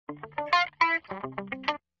Hello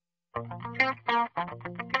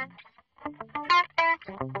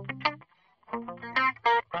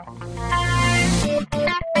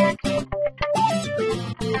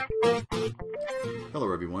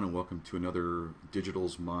everyone, and welcome to another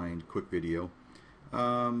Digital's Mind quick video.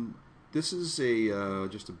 This is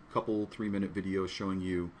just a couple 3-minute videos showing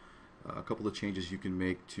you a couple of changes you can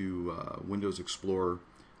make to Windows Explorer,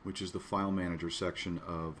 which is the file manager section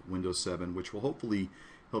of Windows 7, which will hopefully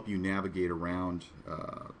help you navigate around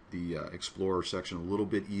the Explorer section a little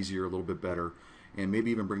bit easier, a little bit better, and maybe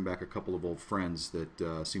even bring back a couple of old friends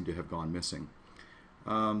that seem to have gone missing.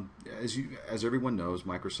 As everyone knows,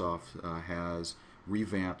 Microsoft has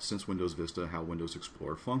revamped since Windows Vista how Windows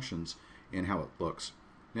Explorer functions and how it looks.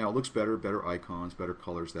 Now it looks better icons, better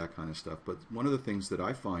colors, that kind of stuff, but one of the things that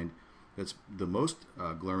I find that's the most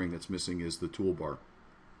glaring that's missing is the toolbar.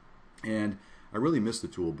 And I really miss the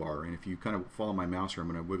toolbar, and if you kind of follow my mouse here, I'm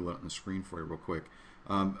going to wiggle it on the screen for you real quick.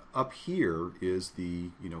 Up here is the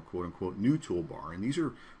quote-unquote new toolbar, and these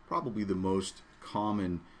are probably the most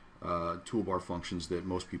common toolbar functions that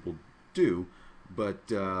most people do, but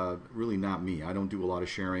really not me. I don't do a lot of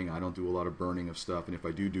sharing, I don't do a lot of burning of stuff, and if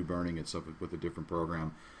I do burning, it's with a different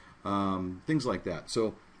program. Things like that.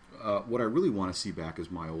 So what I really want to see back is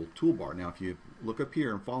my old toolbar. Now if you look up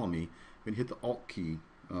here and follow me, I'm going to hit the Alt key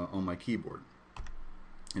on my keyboard.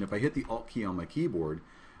 And if I hit the Alt key on my keyboard,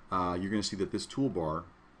 you're going to see that this toolbar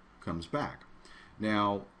comes back.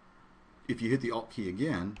 Now if you hit the Alt key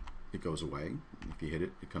again, it goes away. If you hit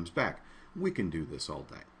it, it comes back. We can do this all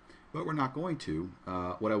day, but we're not going to.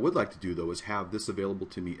 What I would like to do though is have this available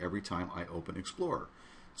to me every time I open Explorer.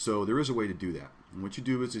 So there is a way to do that. And what you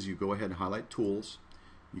do is you go ahead and highlight Tools,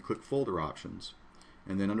 you click Folder Options,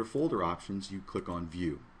 and then under Folder Options you click on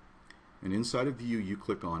View. And inside of View you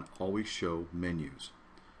click on Always Show Menus.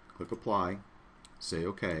 Click Apply, say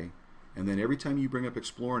OK, and then every time you bring up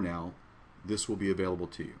Explorer now, this will be available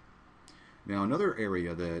to you. Now another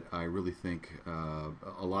area that I really think a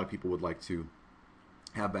lot of people would like to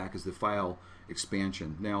have back is the file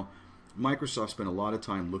expansion. Now Microsoft spent a lot of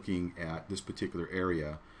time looking at this particular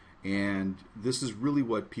area, and this is really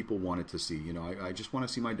what people wanted to see. I just want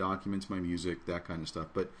to see my documents, my music, that kind of stuff,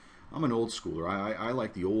 but I'm an old schooler. I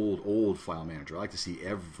like the old file manager. I like to see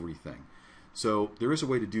everything. So there is a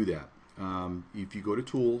way to do that. If you go to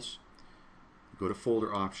Tools, go to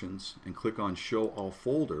Folder Options, and click on Show All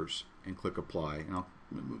Folders, and click Apply. And I'll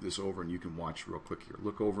move this over and you can watch real quick here.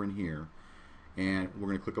 Look over in here, and we're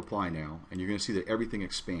going to click Apply now, and you're going to see that everything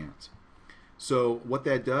expands. So what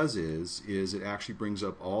that does is it actually brings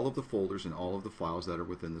up all of the folders and all of the files that are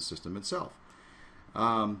within the system itself.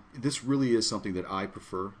 This really is something that I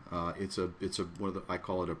prefer. It's one of the, I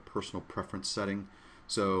call it a personal preference setting.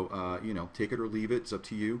 So take it or leave it. It's up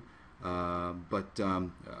to you. But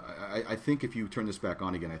I think if you turn this back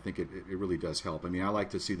on again, I think it really does help. I mean, I like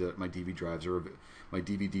to see that my DVD drives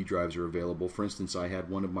are available. For instance, I had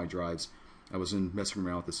one of my drives. I was messing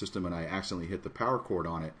around with the system, and I accidentally hit the power cord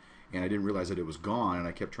on it, and I didn't realize that it was gone. And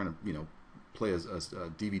I kept trying to play a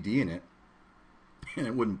DVD in it, and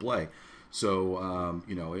it wouldn't play. So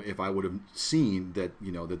if I would have seen that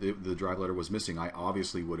that the drive letter was missing, I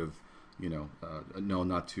obviously would have known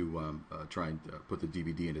not to try and put the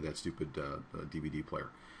DVD into that stupid DVD player.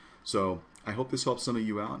 So I hope this helps some of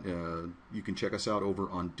you out. You can check us out over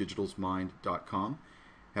on digitalsmind.com.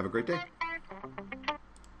 Have a great day.